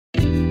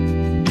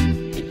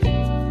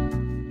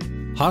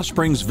Hot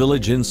Springs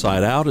Village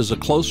Inside Out is a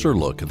closer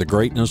look at the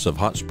greatness of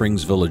Hot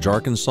Springs Village,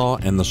 Arkansas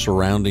and the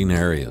surrounding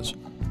areas.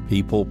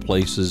 People,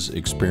 places,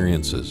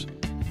 experiences.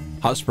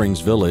 Hot Springs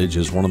Village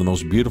is one of the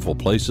most beautiful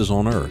places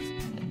on earth.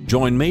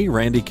 Join me,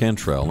 Randy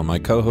Cantrell, and my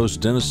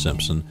co-host Dennis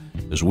Simpson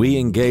as we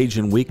engage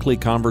in weekly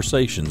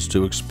conversations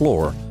to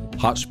explore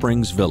Hot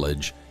Springs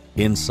Village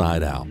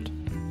Inside Out.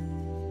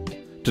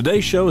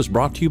 Today's show is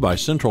brought to you by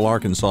Central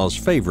Arkansas's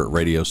favorite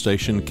radio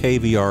station,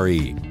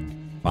 KVRE.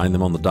 Find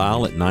them on the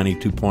dial at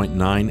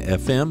 92.9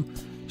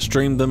 FM.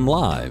 Stream them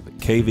live at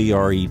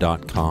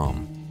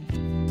kvre.com.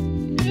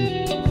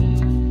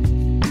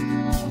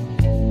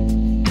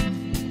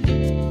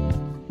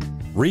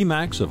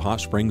 RE/MAX of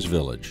Hot Springs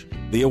Village.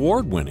 The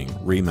award-winning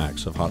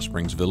RE/MAX of Hot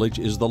Springs Village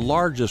is the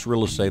largest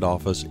real estate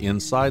office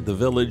inside the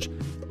village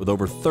with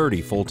over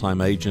 30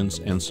 full-time agents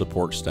and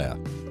support staff.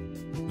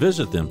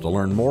 Visit them to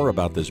learn more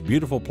about this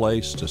beautiful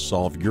place to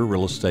solve your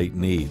real estate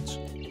needs.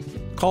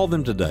 Call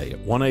them today at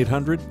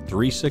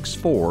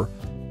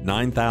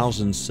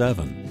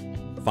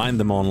 1-800-364-9007. Find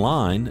them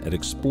online at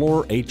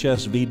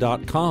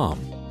explorehsv.com.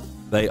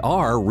 They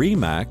are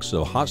RE/MAX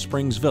of Hot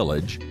Springs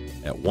Village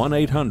at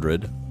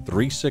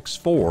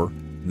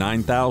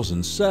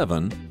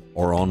 1-800-364-9007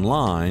 or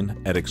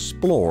online at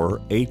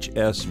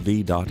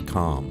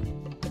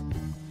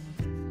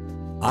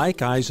explorehsv.com.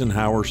 Ike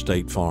Eisenhower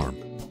State Farm.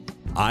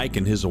 Ike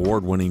and his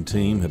award-winning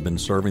team have been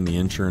serving the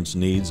insurance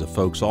needs of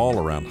folks all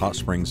around Hot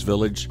Springs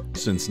Village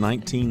since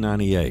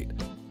 1998.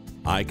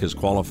 Ike is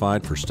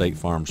qualified for State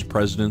Farm's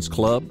President's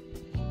Club,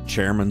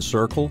 Chairman's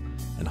Circle,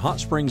 and Hot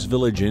Springs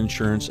Village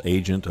Insurance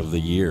Agent of the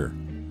Year.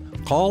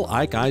 Call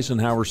Ike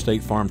Eisenhower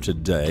State Farm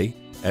today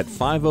at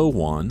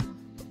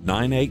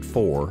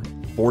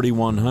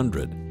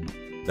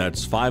 501-984-4100.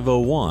 That's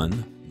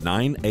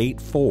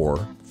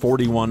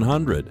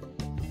 501-984-4100.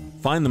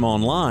 Find them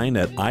online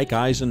at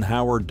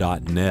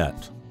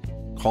ikeeisenhower.net.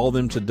 Call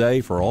them today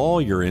for all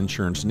your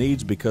insurance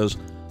needs because,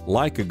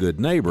 like a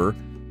good neighbor,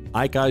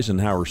 Ike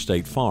Eisenhower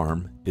State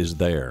Farm is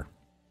there.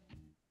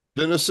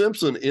 Dennis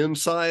Simpson,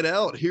 Inside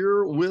Out,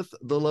 here with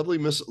the lovely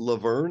Miss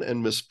Laverne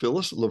and Miss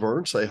Phyllis.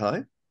 Laverne, say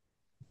hi.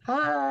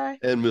 Hi.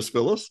 And Miss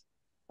Phyllis.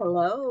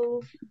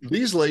 Hello.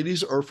 These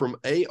ladies are from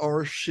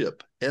AR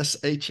Ship,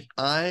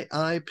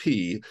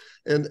 SHIIP.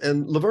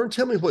 And Laverne,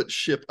 tell me what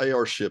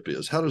AR Ship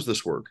is. How does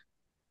this work?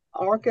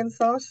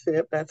 Arkansas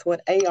SHIP, that's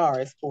what AR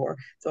is for.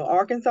 So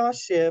Arkansas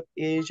SHIP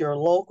is your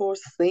local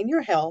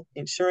senior health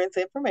insurance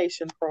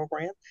information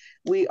program.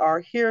 We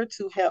are here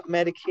to help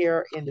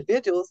Medicare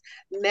individuals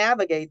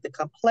navigate the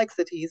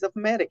complexities of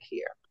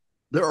Medicare.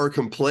 There are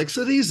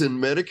complexities in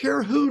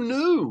Medicare? Who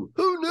knew?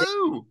 Who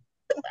knew?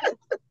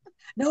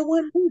 No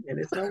one knew,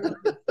 Dennis. No one.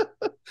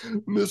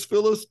 Miss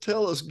Phyllis,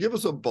 tell us, give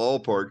us a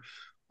ballpark.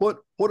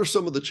 What are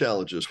some of the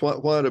challenges?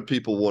 Why do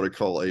people want to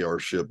call AR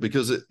Ship?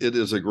 Because it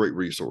is a great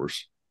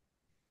resource.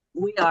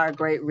 We are a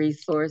great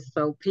resource.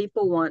 So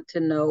people want to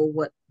know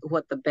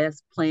what the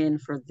best plan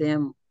for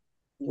them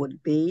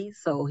would be.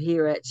 So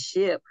here at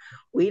SHIP,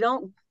 we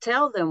don't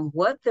tell them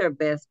what their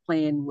best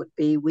plan would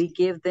be. We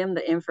give them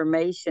the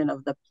information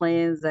of the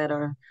plans that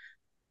are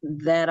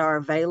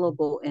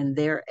available in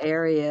their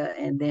area,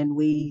 and then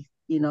we,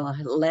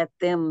 let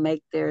them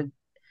make their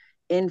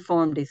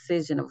informed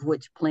decision of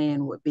which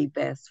plan would be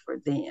best for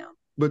them.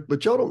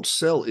 But y'all don't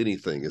sell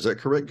anything, is that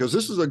correct? Because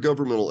this is a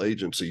governmental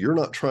agency. You're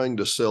not trying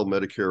to sell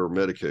Medicare or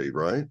Medicaid,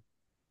 right?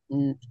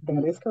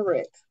 That is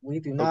correct.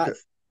 We do not sell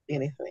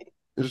anything.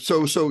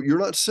 So you're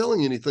not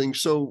selling anything.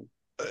 So,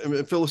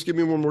 Phyllis, give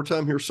me one more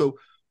time here. So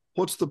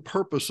what's the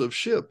purpose of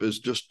SHIP? Is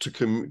just to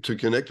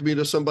connect me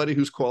to somebody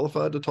who's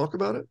qualified to talk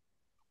about it?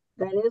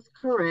 That is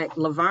correct.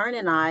 Laverne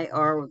and I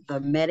are the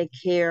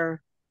Medicare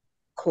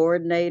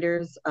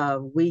coordinators.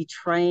 We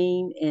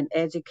train and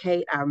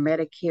educate our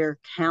Medicare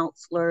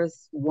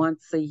counselors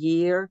once a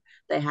year.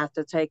 They have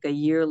to take a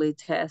yearly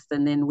test,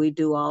 and then we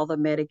do all the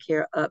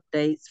Medicare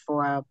updates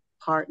for our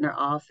partner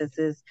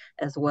offices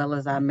as well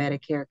as our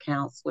Medicare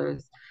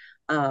counselors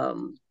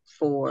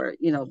for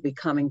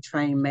becoming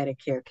trained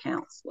Medicare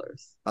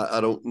counselors.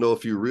 I don't know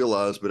if you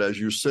realize, but as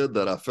you said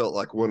that, I felt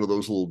like one of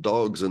those little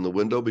dogs in the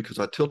window because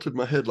I tilted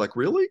my head like,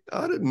 really?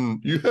 I didn't,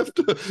 you have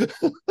to,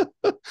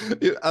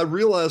 I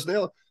realize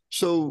now.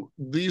 So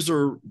these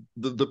are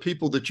the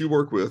people that you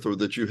work with or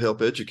that you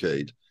help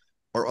educate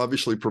are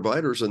obviously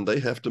providers, and they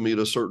have to meet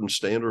a certain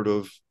standard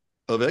of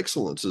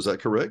excellence. Is that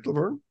correct,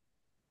 Laverne?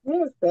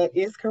 Yes, that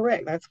is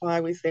correct. That's why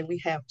we say we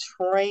have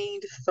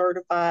trained,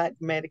 certified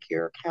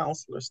Medicare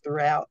counselors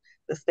throughout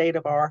the state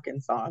of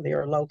Arkansas. They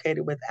are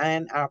located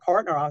within our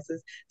partner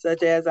offices,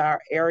 such as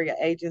our area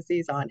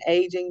agencies on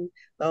aging.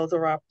 Those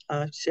are our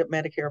SHIP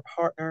Medicare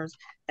partners.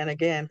 And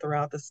again,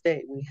 throughout the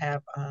state, we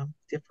have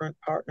different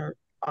partner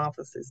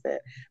offices that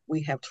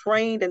we have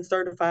trained and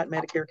certified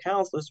Medicare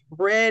counselors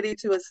ready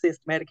to assist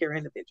Medicare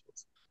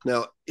individuals.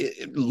 Now,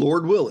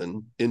 Lord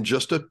willing, in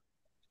just a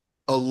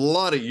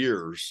lot of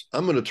years,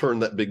 I'm going to turn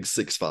that big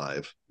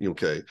 6'5",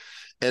 okay?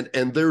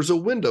 And there's a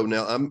window.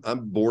 Now, I'm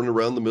born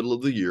around the middle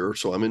of the year,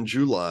 so I'm in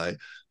July.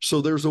 So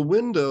there's a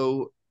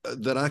window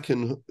that I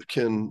can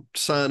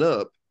sign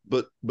up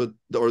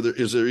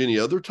is there any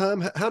other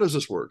time? How does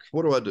this work?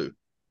 What do I do?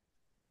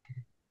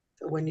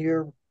 So when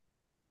you're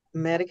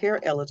Medicare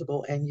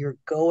eligible and you're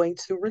going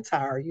to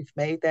retire, you've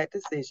made that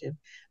decision.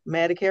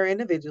 Medicare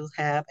individuals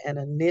have an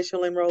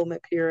initial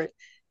enrollment period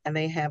and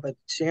they have a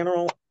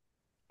general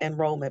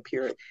enrollment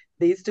period.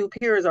 These two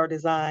periods are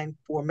designed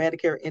for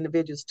Medicare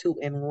individuals to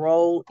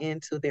enroll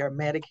into their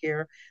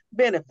Medicare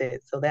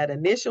benefits. So that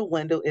initial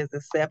window is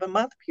the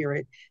 7-month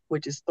period,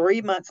 which is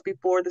 3 months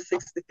before the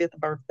 65th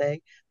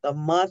birthday, the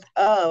month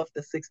of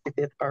the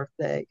 65th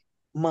birthday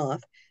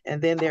month,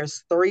 and then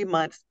there's 3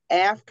 months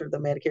after the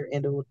Medicare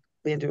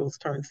individuals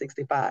turn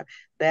 65.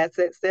 That's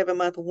that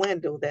 7-month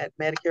window that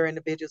Medicare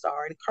individuals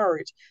are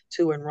encouraged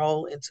to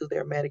enroll into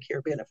their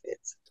Medicare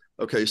benefits.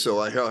 Okay,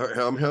 so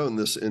I'm having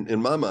this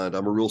in my mind.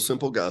 I'm a real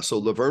simple guy.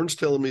 So Laverne's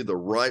telling me the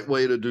right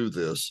way to do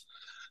this,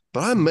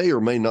 but I may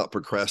or may not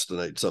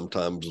procrastinate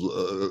sometimes,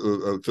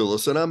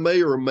 Phyllis, and I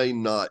may or may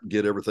not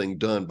get everything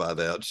done by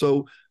that.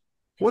 So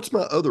what's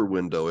my other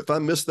window? If I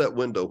miss that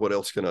window, what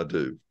else can I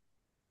do?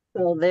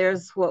 So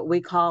there's what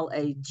we call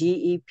a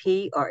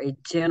GEP, or a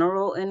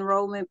general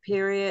enrollment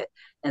period.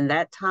 And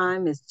that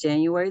time is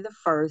January the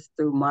 1st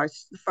through March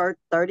the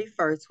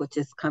 31st, which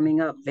is coming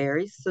up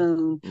very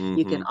soon. Mm-hmm.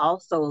 You can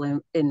also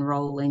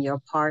enroll in your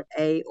Part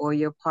A or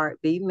your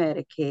Part B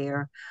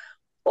Medicare.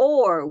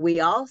 Or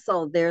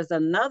there's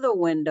another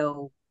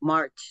window,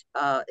 March,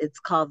 it's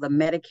called the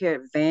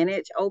Medicare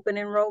Advantage open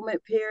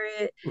enrollment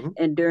period. Mm-hmm.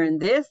 And during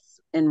this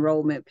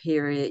enrollment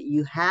period,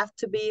 you have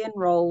to be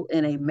enrolled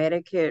in a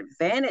Medicare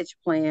Advantage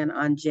plan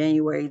on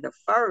January the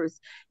 1st.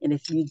 And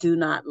if you do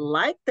not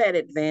like that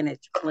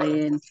Advantage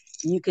plan,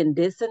 you can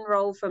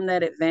disenroll from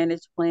that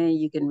Advantage plan.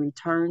 You can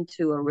return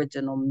to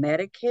original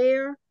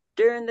Medicare.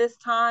 During this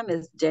time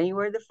is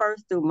January the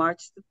 1st through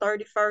March the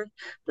 31st,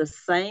 the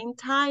same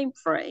time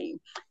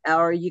frame.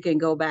 Or you can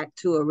go back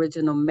to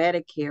original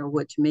Medicare,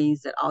 which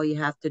means that all you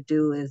have to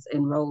do is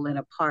enroll in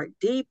a Part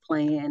D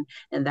plan,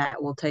 and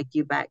that will take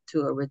you back to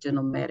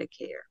original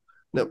Medicare.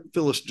 Now,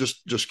 Phyllis,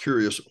 just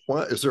curious,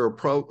 why is there a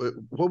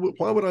problem?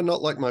 Why would I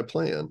not like my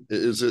plan?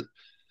 Is it,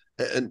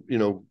 and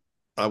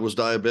I was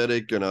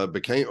diabetic and I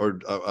became, or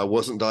I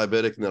wasn't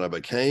diabetic and then I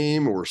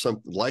became, or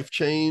some life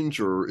change,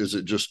 or is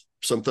it just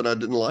something I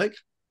didn't like?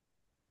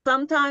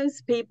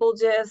 Sometimes people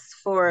just,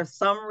 for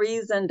some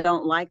reason,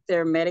 don't like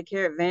their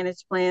Medicare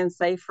Advantage plan.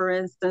 Say, for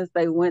instance,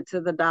 they went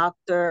to the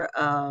doctor,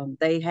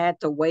 they had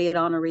to wait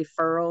on a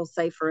referral.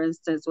 Say, for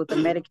instance, with the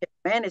Medicare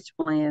Advantage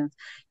plans,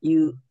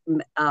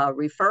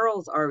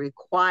 referrals are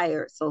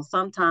required. So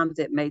sometimes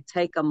it may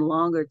take them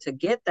longer to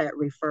get that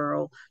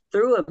referral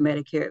through a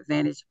Medicare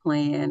Advantage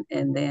plan,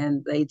 and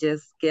then they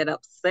just get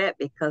upset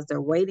because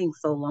they're waiting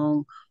so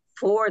long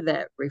for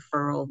that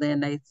referral.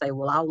 Then they say,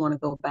 well, I want to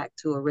go back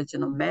to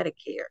original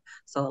Medicare.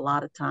 So a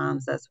lot of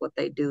times that's what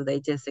they do. They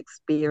just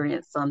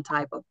experience some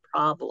type of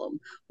problem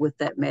with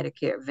that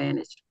Medicare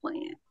Advantage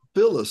plan.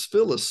 Phyllis,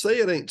 say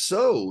it ain't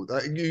so.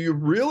 You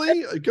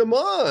really? Come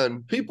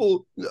on.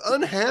 People,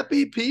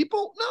 unhappy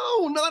people?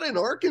 No, not in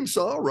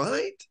Arkansas,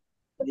 right?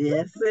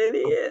 Yes, it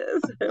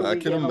is. I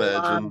can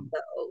imagine.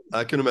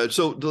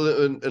 So,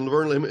 and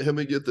Laverne, let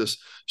me get this.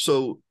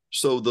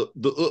 So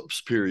the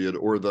oops period,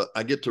 or the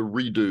I get to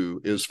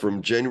redo, is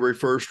from January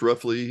 1st,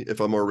 roughly,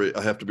 if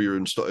I have to be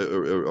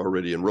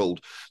already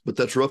enrolled, but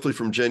that's roughly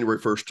from January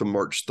 1st to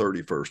March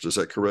 31st. Is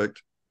that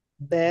correct?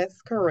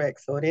 That's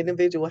correct. So an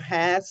individual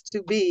has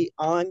to be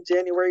on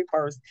January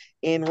 1st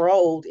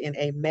enrolled in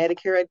a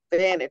Medicare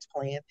Advantage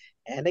plan.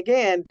 And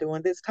again,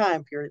 during this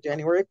time period,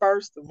 January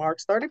 1st to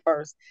March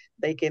 31st,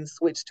 they can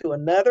switch to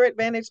another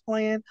Advantage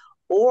plan,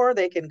 or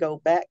they can go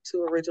back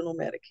to original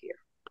Medicare.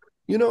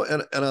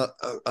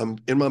 I'm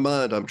in my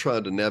mind, I'm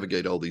trying to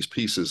navigate all these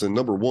pieces. And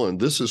number one,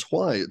 this is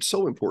why it's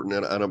so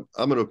important. And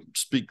I'm going to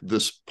speak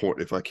this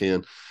point if I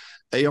can.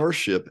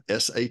 ARSHIP,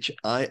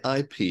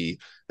 SHIIP,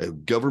 a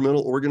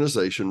governmental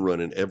organization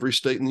run in every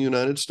state in the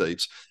United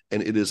States,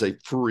 and it is a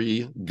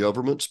free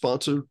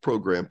government-sponsored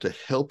program to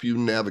help you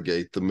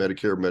navigate the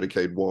Medicare,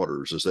 Medicaid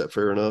waters. Is that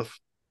fair enough?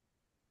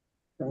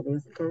 That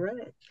is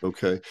correct.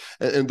 Okay.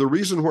 And the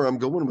reason where I'm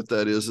going with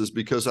that is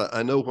because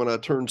I know when I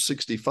turn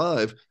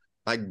 65,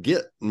 I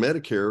get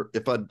Medicare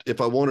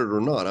if I want it or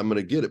not. I'm going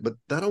to get it, but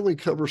that only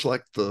covers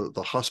like the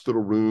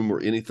hospital room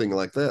or anything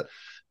like that.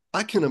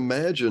 I can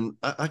imagine,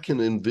 I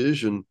can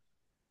envision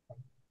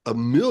a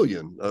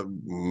million,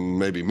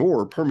 maybe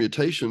more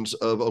permutations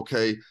of,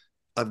 okay,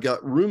 I've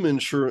got room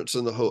insurance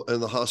in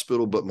the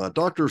hospital, but my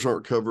doctors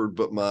aren't covered.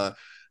 But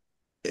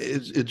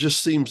it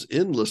just seems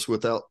endless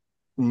without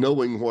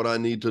knowing what I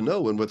need to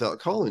know and without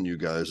calling you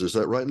guys. Is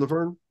that right,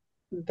 Laverne?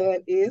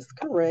 That is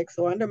correct.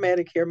 So under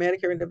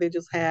Medicare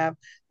individuals have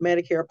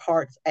Medicare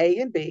Parts A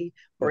and B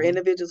for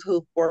individuals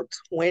who've worked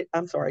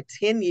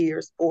 10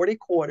 years, 40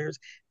 quarters.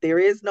 There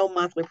is no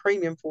monthly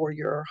premium for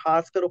your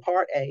hospital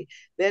Part A.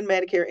 Then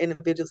Medicare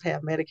individuals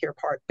have Medicare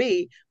Part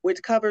B,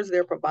 which covers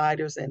their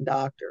providers and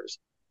doctors.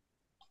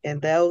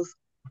 And those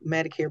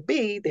Medicare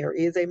B, there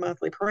is a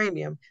monthly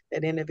premium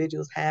that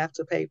individuals have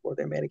to pay for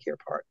their Medicare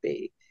Part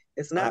B.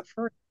 It's not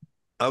free.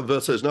 I was about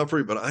to say it's not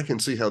free, but I can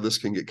see how this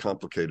can get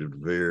complicated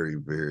very,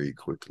 very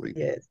quickly.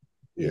 Yes.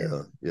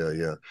 Yeah.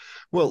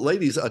 Well,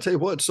 ladies, I tell you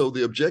what, so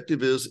the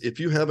objective is if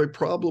you have a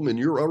problem and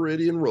you're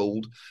already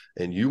enrolled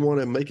and you want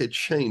to make a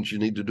change, you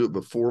need to do it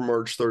before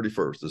March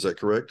 31st. Is that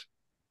correct?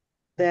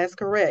 That's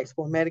correct,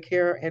 for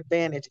Medicare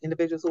Advantage,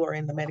 individuals who are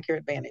in the Medicare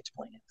Advantage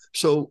plans.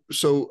 So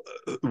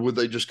would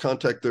they just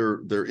contact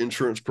their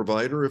insurance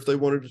provider if they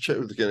wanted to check?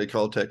 Can they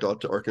contact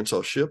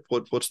Arkansas SHIP?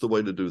 What's the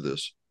way to do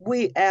this?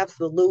 We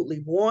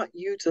absolutely want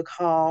you to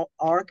call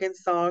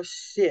Arkansas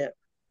SHIP.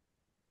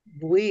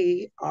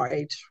 We are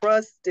a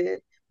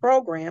trusted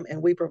program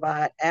and we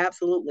provide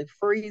absolutely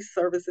free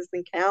services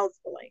and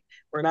counseling.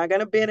 We're not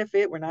going to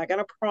benefit, we're not going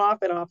to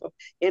profit off of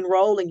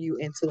enrolling you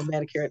into a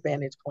Medicare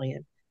Advantage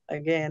plan.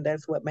 Again,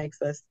 that's what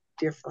makes us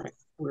different.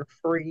 We're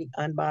free,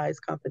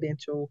 unbiased,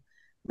 confidential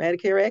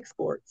Medicare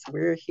experts.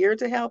 We're here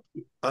to help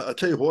you. I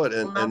tell you what,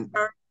 Dennis,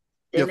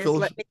 yeah,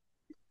 Phyllis,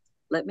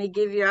 let me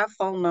give you our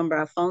phone number.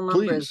 Our phone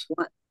number please. is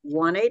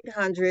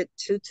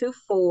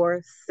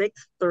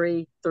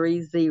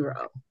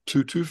 1-800-224-6330.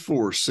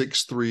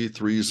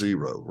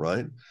 224-6330,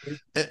 right?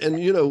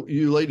 And you know,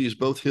 you ladies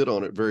both hit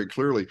on it very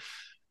clearly.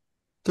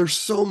 There's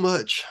so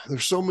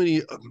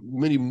many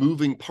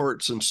moving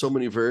parts and so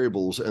many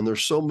variables, and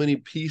there's so many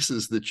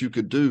pieces that you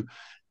could do.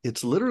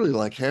 It's literally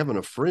like having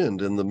a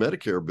friend in the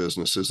Medicare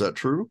business. Is that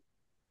true?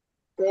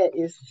 That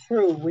is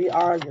true. We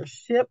are your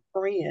SHIP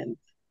friends.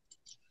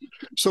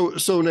 So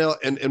now,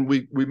 and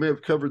we may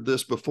have covered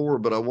this before,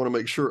 but I want to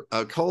make sure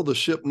I call the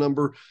SHIP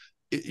number.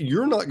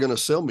 You're not going to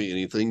sell me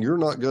anything. You're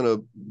not going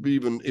to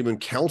even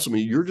counsel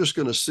me. You're just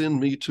going to send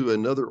me to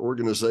another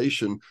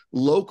organization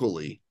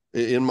locally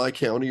in my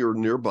county or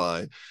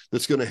nearby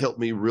that's going to help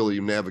me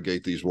really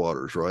navigate these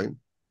waters, right?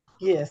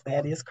 Yes,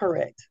 that is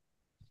correct.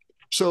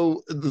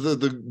 So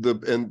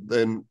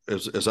and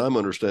as I'm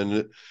understanding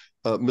it,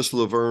 Miss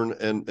Laverne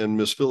and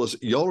Miss Phyllis,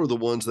 y'all are the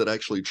ones that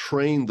actually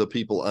train the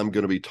people I'm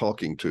going to be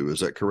talking to.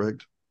 Is that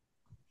correct?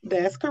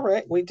 That's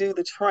correct. We do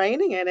the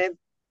training, and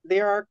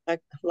there are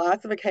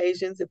lots of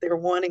occasions if they're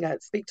wanting to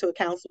speak to a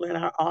counselor in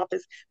our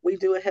office, we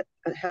do a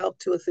help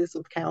to assist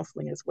with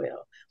counseling as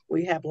well.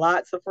 We have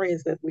lots of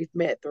friends that we've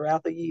met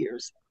throughout the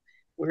years.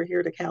 We're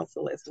here to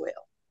counsel as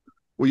well.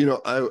 Well, you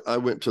know, I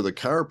went to the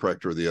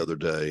chiropractor the other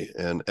day,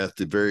 and at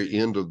the very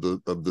end of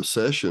the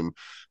session,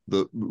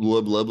 the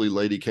lovely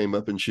lady came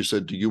up and she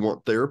said, "Do you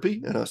want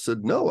therapy?" And I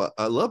said, "No,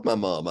 I love my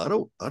mom. I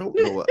don't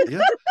know."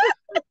 Yeah.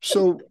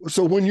 So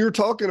when you're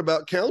talking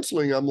about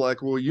counseling, I'm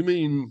like, well, you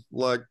mean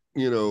like,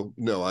 you know,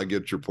 no, I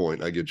get your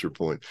point.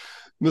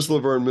 Miss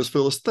Laverne, Miss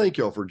Phyllis, thank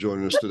y'all for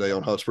joining us today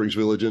on Hot Springs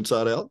Village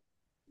Inside Out.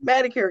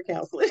 Medicare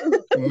counseling.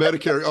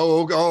 Medicare.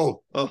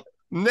 Oh.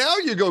 Now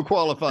you go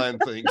qualifying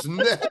things.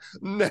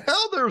 Now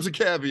there's a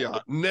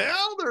caveat.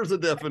 Now there's a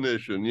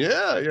definition.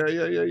 Yeah.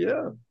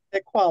 A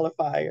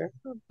qualifier.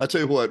 I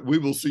tell you what, we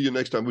will see you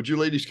next time. Would you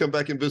ladies come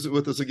back and visit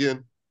with us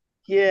again?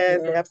 Yes,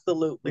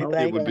 absolutely.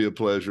 It would be a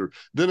pleasure.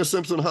 Dennis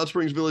Simpson, Hot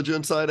Springs Village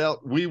Inside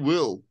Out. We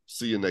will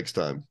see you next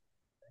time.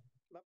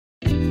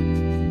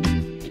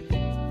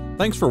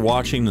 Thanks for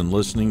watching and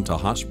listening to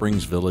Hot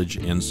Springs Village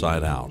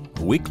Inside Out,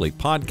 a weekly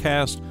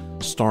podcast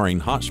starring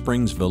Hot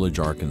Springs Village,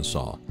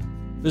 Arkansas.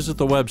 Visit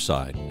the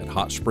website at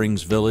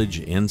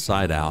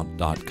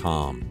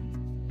hotspringsvillageinsideout.com.